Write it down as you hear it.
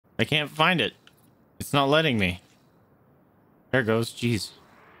I can't find it. It's not letting me. There it goes. Jeez.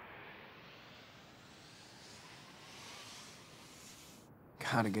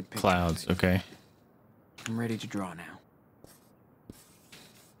 Got a good picture. Clouds. Okay. I'm ready to draw now.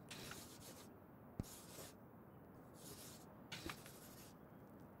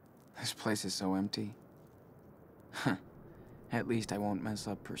 This place is so empty. Huh. At least I won't mess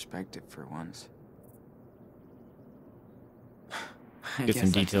up perspective for once. I Get guess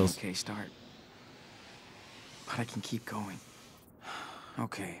some that's an details. okay start. But I can keep going.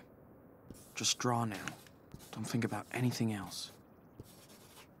 Okay. Just draw now. Don't think about anything else.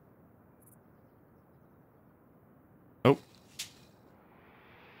 Oh.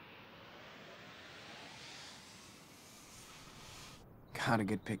 Got a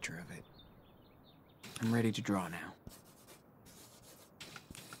good picture of it. I'm ready to draw now.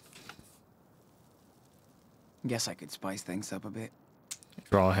 Guess I could spice things up a bit.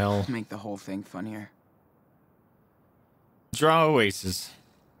 Draw hell. Make the whole thing funnier. Draw oasis.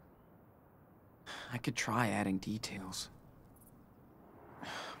 I could try adding details.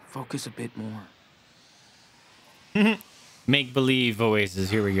 Focus a bit more. Make believe oasis.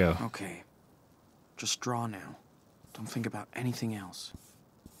 Here we go. Okay. Just draw now. Don't think about anything else.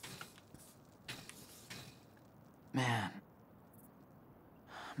 Man.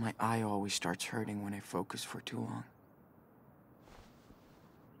 My eye always starts hurting when I focus for too long.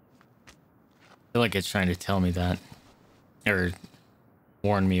 I feel like it's trying to tell me that. Or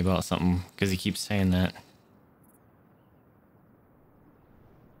warn me about something. Because he keeps saying that.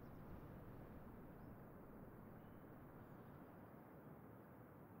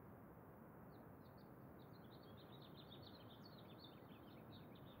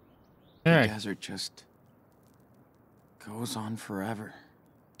 The desert just goes on forever.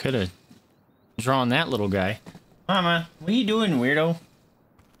 Could have drawn that little guy. Mama, what are you doing, weirdo?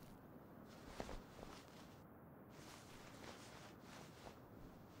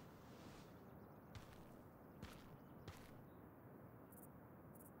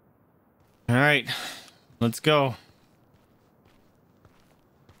 All right, let's go.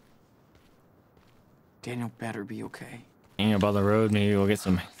 Daniel better be okay. Hang up on the road, maybe we'll get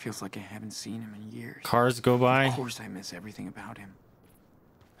some Feels like I haven't seen him in years. cars go by. Of course I miss everything about him.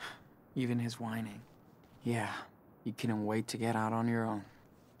 Even his whining. Yeah, you couldn't wait to get out on your own.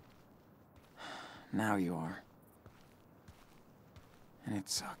 Now you are. And it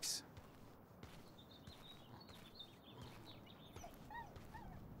sucks.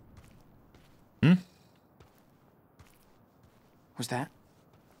 Hmm? Was that?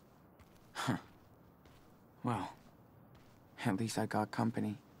 Huh. Well, at least I got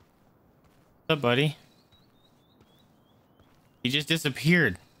company. What's up, buddy? He just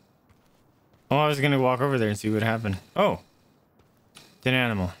disappeared. Oh, I was gonna walk over there and see what happened. Oh, dead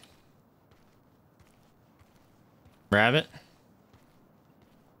animal. Rabbit.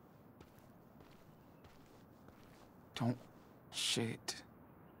 Don't shit.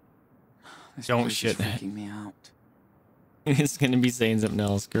 This Don't place shit. is freaking me out. It's gonna be saying something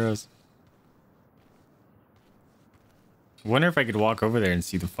else. Gross. Wonder if I could walk over there and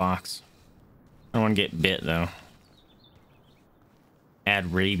see the fox. I don't want to get bit though.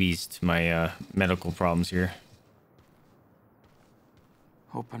 Add rabies to my medical problems here.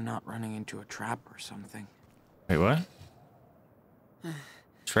 Hope I'm not running into a trap or something. Wait, what?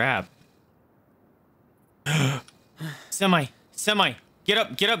 Trap. Semi. Get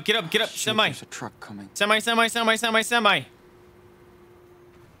up. Shit, Semi. There's a truck coming. Semi.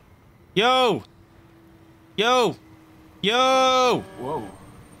 Yo. Whoa.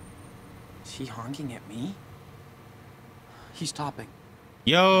 Is he honking at me? He's stopping.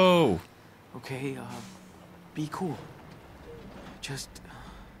 Yo. Okay, be cool. Just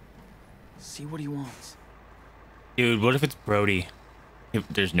see what he wants. Dude, what if it's Brody?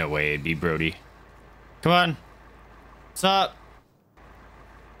 There's no way it'd be Brody. Come on. What's up?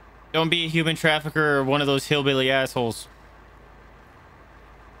 Don't be a human trafficker or one of those hillbilly assholes.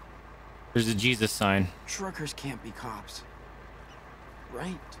 There's a Jesus sign. Truckers can't be cops.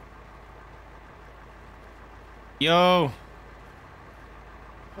 Right? Yo.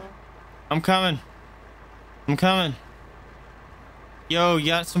 I'm coming. Yo, you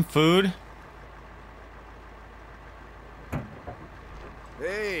got some food?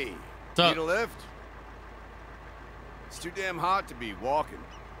 Hey, What's up? need a lift? It's too damn hot to be walking.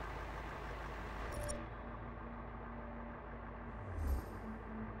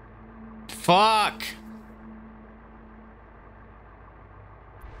 Fuck.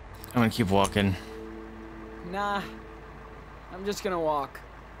 I'm gonna keep walking. Nah, I'm just gonna walk.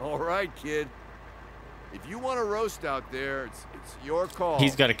 All right, kid. If you want to roast out there, it's your call.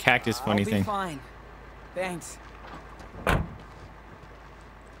 He's got a cactus funny I'll be thing. fine. Thanks.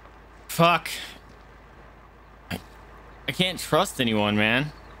 Fuck. I can't trust anyone,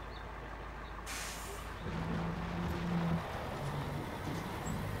 man.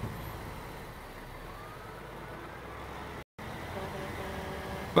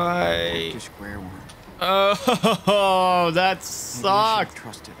 Bye. Just square one. Oh, that Maybe I should've sucked.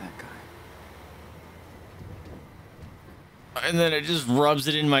 trusted that guy. And then it just rubs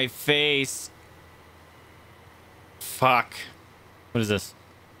it in my face. Fuck. What is this?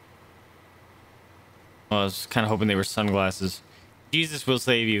 Oh, I was kind of hoping they were sunglasses. Jesus will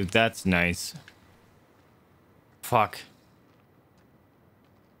save you. That's nice. Fuck.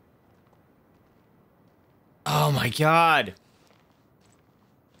 Oh my god.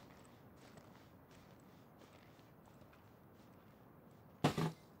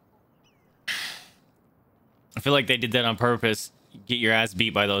 I feel like they did that on purpose. Get your ass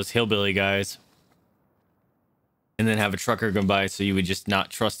beat by those hillbilly guys. And then have a trucker go by so you would just not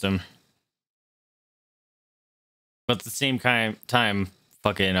trust him. But at the same time,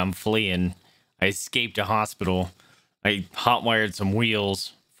 fucking, I'm fleeing. I escaped a hospital. I hotwired some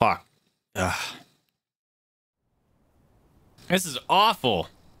wheels. Fuck. Ugh. This is awful.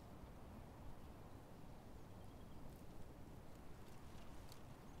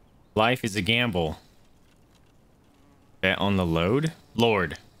 Life is a gamble. Bet on the load?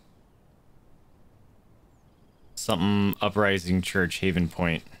 Lord. Something Uprising Church, Haven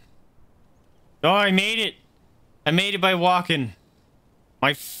Point. Oh, I made it. I made it by walking.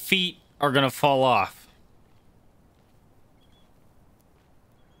 My feet are gonna fall off.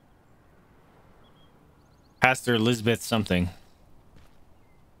 Pastor Elizabeth something.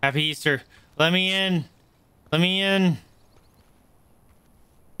 Happy Easter. Let me in. Let me in.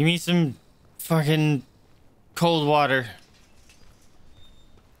 Give me some fucking cold water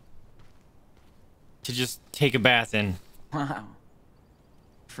to just take a bath in. Wow.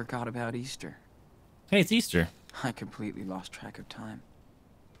 Forgot about Easter. Hey, it's Easter. I completely lost track of time.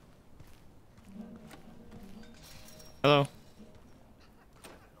 Hello.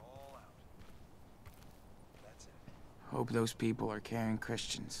 Hope those people are caring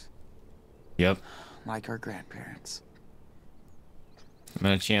Christians, Yep. like our grandparents. I'm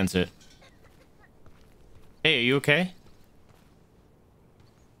gonna chance it. Hey, are you okay?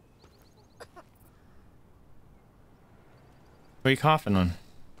 What are you coughing on?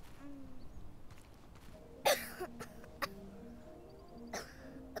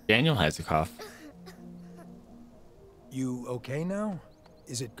 Daniel has a cough. You okay now?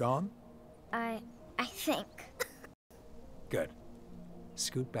 Is it gone? I think. Good.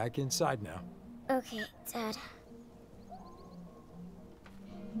 Scoot back inside now. Okay, Dad.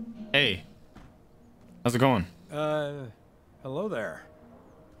 Hey. How's it going? Hello there.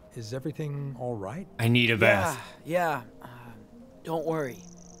 Is everything all right? I need a bath. Yeah. Don't worry.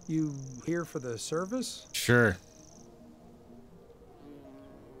 You here for the service? Sure.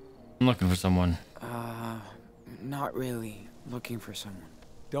 I'm looking for someone. Not really looking for someone.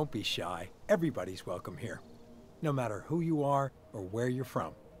 Don't be shy. Everybody's welcome here, no matter who you are or where you're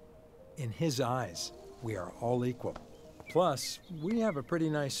from. In his eyes, we are all equal. Plus, we have a pretty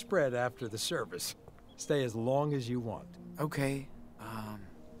nice spread after the service. Stay as long as you want. Okay,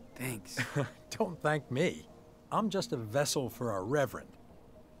 thanks. Don't thank me. I'm just a vessel for our reverend.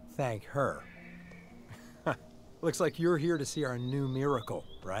 Thank her. Looks like you're here to see our new miracle,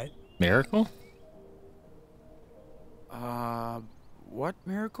 right? Miracle? What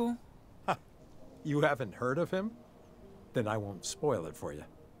miracle? You haven't heard of him? Then I won't spoil it for you.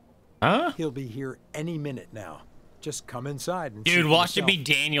 Huh? He'll be here any minute now. Just come inside and see Dude, for watch it yourself. be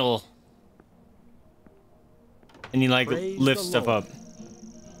Daniel. And he like Praise lifts the stuff Lord. up.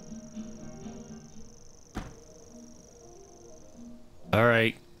 All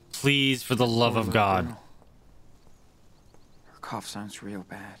right. Please, for the love Poor of little God. girl. Her cough sounds real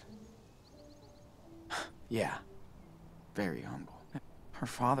bad. Yeah, very humble. Her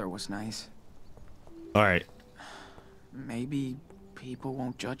father was nice. All right. Maybe people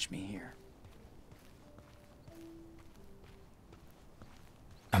won't judge me here.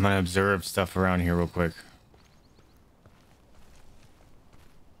 I'm gonna observe stuff around here real quick.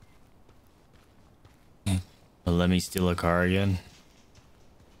 But let me steal a car again.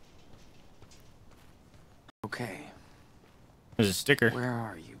 Okay, There's a sticker. where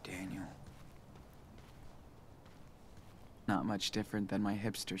are you, Daniel? Not much different than my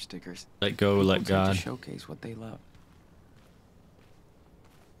hipster stickers. Let go, People let tend God. to showcase what they love.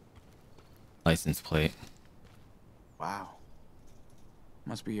 License plate. Wow.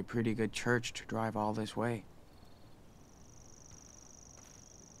 Must be a pretty good church to drive all this way.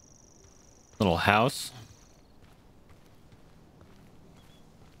 Little house.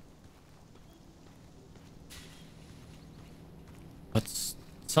 What's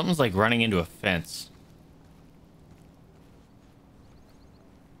something's like running into a fence.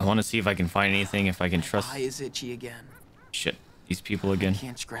 I want to see if I can find anything, if I can trust. Eye is itchy again. Shit, these people again. I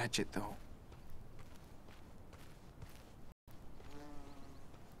can't scratch it though.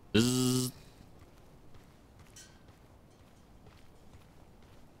 Bzzz.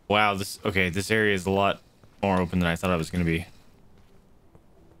 Wow, this area is a lot more open than I thought it was going to be.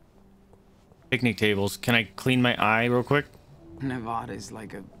 Picnic tables. Can I clean my eye real quick? Nevada is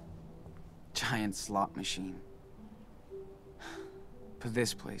like a giant slot machine. But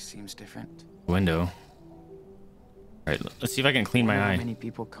this place seems different. Window. All right, let's see if I can clean my How eye. many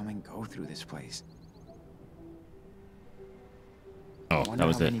people come and go through this place? Oh, that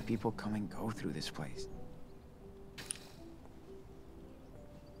was how it. many people come and go through this place?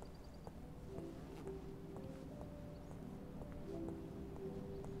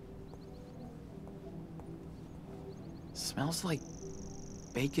 Smells like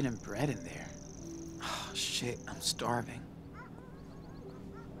bacon and bread in there. Oh, shit, I'm starving.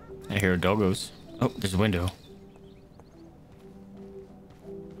 I hear doggos. Oh, there's a window.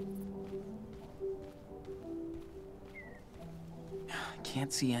 I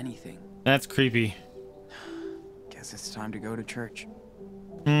can't see anything. That's creepy. Guess it's time to go to church.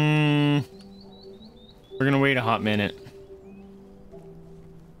 We're gonna wait a hot minute.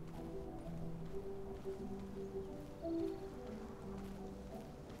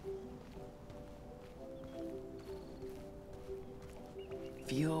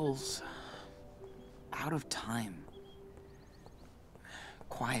 Feels out of time.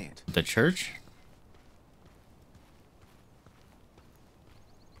 Quiet. The church?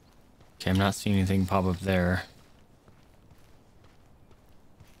 Okay, I'm not seeing anything pop up there.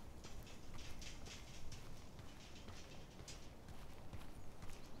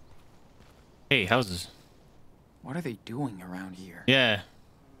 Hey, houses. What are they doing around here? Yeah.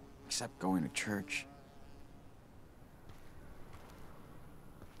 Except going to church.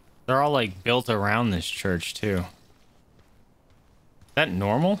 They're all like built around this church too. Is that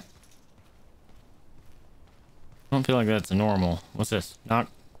normal? I don't feel like that's normal. What's this? Knock.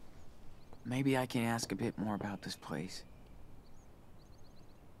 Maybe I can ask a bit more about this place.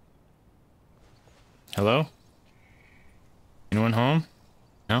 Hello? Anyone home?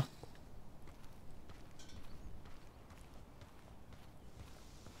 No?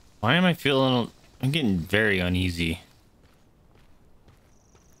 Why am I feeling... I'm getting very uneasy.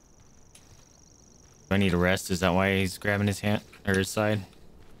 Do I need a rest? Is that why he's grabbing his hand or his side?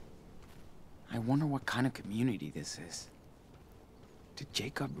 I wonder what kind of community this is. Did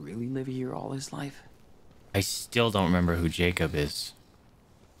Jacob really live here all his life? I still don't remember who Jacob is.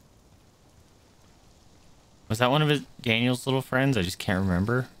 Was that one of his Daniel's little friends? I just can't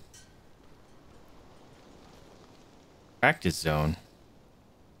remember. Practice zone.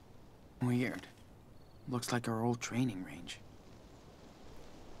 Weird. Looks like our old training range.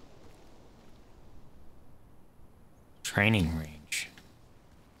 Training range.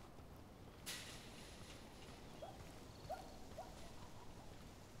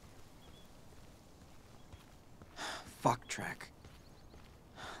 Fuck track.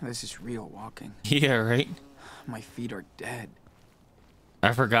 This is real walking. Yeah, right? My feet are dead.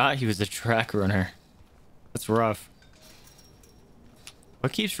 I forgot he was a track runner. That's rough.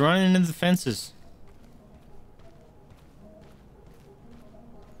 What keeps running into the fences?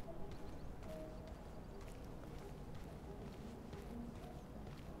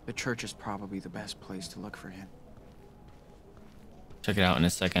 The church is probably the best place to look for him. Check it out in a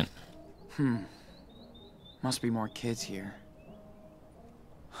second. Must be more kids here.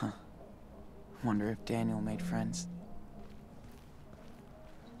 Huh. Wonder if Daniel made friends.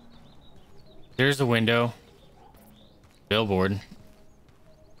 There's a window. Billboard.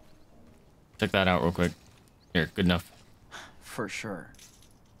 Check that out real quick. Here, good enough. For sure.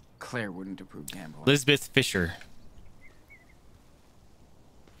 Claire wouldn't approve gambling. Elizabeth Fisher.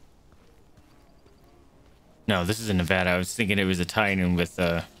 No, this is in Nevada. I was thinking it was a tie-in with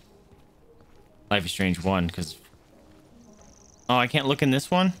Life is Strange 1, because... Oh, I can't look in this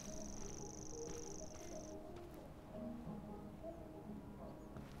one?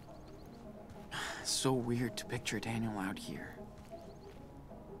 So weird to picture Daniel out here.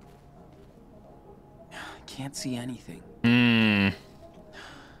 Can't see anything.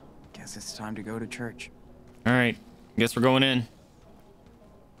 Guess it's time to go to church. Alright. Guess we're going in.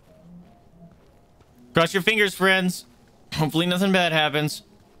 Cross your fingers, friends. Hopefully nothing bad happens.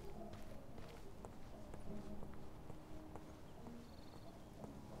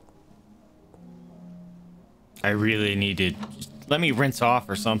 I really need to just let me rinse off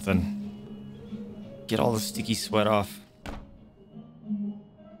or something. Get all the sticky sweat off.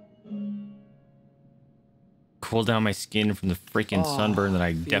 Cool down my skin from the freaking sunburn that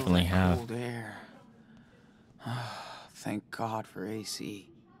I feel definitely that have. cold air. Thank God for AC.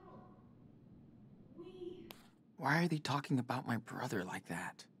 Why are they talking about my brother like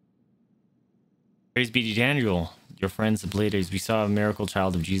that? Praise be to Daniel, your friends, the Bladers. We saw a miracle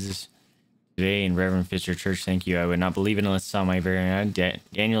child of Jesus today in Reverend Fisher Church. Thank you. I would not believe it unless I saw my very own.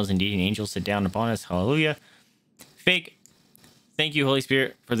 Daniel is indeed an angel. Sit down upon us. Hallelujah. Fake. Thank you, Holy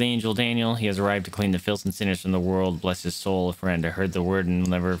Spirit, for the angel Daniel. He has arrived to clean the filth and sinners from the world. Bless his soul, a friend. I heard the word and will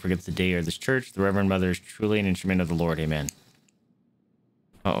never forget the day or this church. The Reverend Mother is truly an instrument of the Lord. Amen.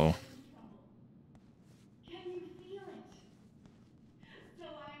 Uh-oh. Can you feel it? So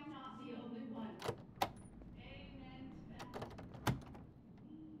I'm not the only one. Amen to that.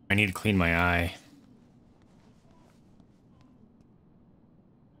 I need to clean my eye.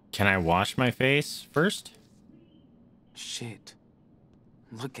 Can I wash my face first? Shit.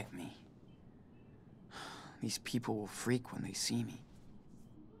 Look at me. These people will freak when they see me.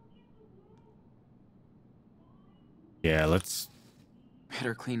 Yeah, let's...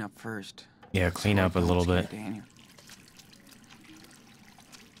 Better clean up first. Yeah, clean So I up a don't little scare bit. Daniel.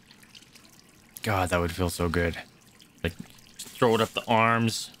 God, that would feel so good. Like, just throw it up the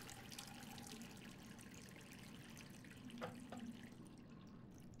arms.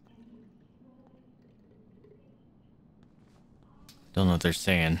 Don't know what they're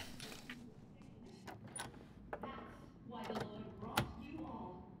saying. Why the Lord brought you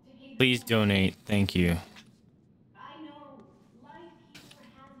all to Haven. Please donate. Thank you. I know life here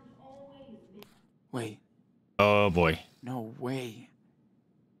hasn't always been. Wait, Oh, boy. no way.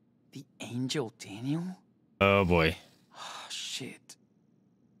 The angel Daniel? Oh, boy. Oh, shit.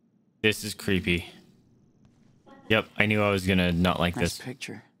 This is creepy. Yep, I knew I was gonna not like Nice this.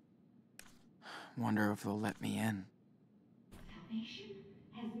 picture. Wonder if they'll let me in. Salvation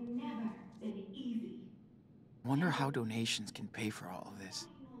has never been easy. Wonder how donations can pay for all of this.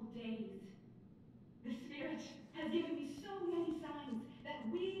 Final days. The Spirit has given me so many signs that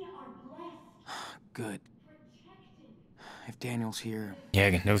we are blessed, Good. protected. If Daniel's here,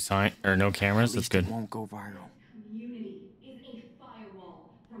 Yeah, no sign or no cameras. at That's least good. it won't go viral. Community is a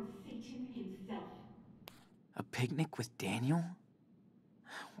firewall from Satan himself. A picnic with Daniel?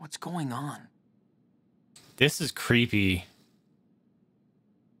 What's going on? This is creepy.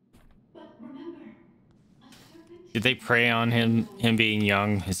 But remember, a serpent Did they prey on him being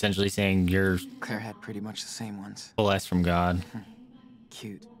young, essentially saying you're Claire had pretty much the same ones. blessed from God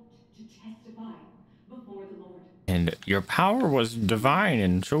Cute. to testify before the Lord. and your power was divine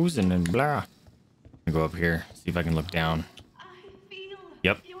and chosen and blah. I'll go up here, see if I can look down. I feel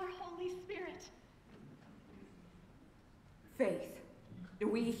Yep. your Holy Spirit. Faith.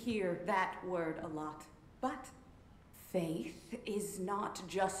 We hear that word a lot. But faith is not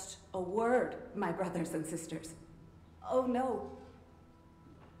just a word, my brothers and sisters. Oh no.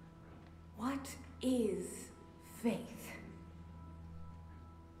 What is faith?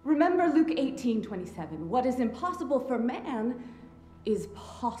 Remember Luke 18:27. What is impossible for man is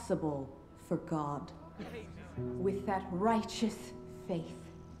possible for God. With that righteous faith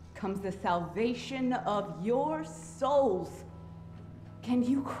comes the salvation of your souls. Can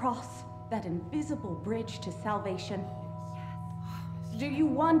you cross that invisible bridge to salvation? Do you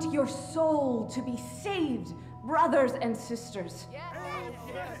want your soul to be saved, brothers and sisters?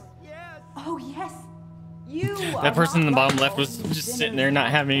 Oh, yes. You That person in the bottom left was just sitting there not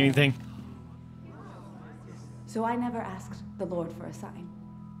having anything. So I never asked the Lord for a sign.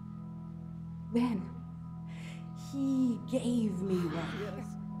 Then he gave me one.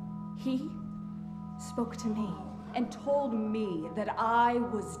 He spoke to me and told me that I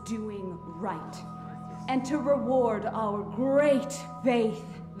was doing right. And to reward our great faith,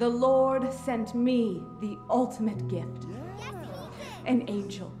 the Lord sent me the ultimate gift. An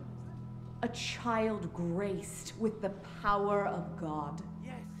angel, a child graced with the power of God.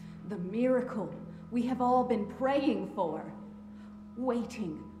 The miracle we have all been praying for,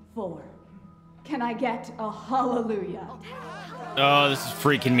 waiting for. Can I get a hallelujah? Oh, this is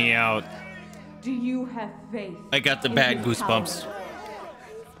freaking me out. Do you have faith? I got the in bad his goosebumps.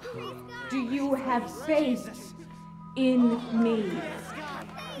 power? Do you have faith in me?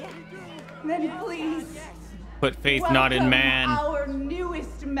 Then please Put faith not in welcome man. our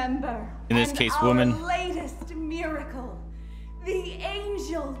newest member. In this and case, our woman. latest miracle, the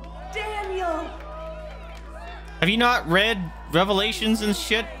angel Daniel. Have you not read Revelations and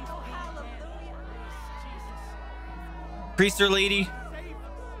shit? Preacher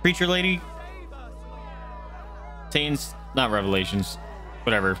lady, saying not Revelations,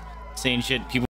 whatever, saying shit people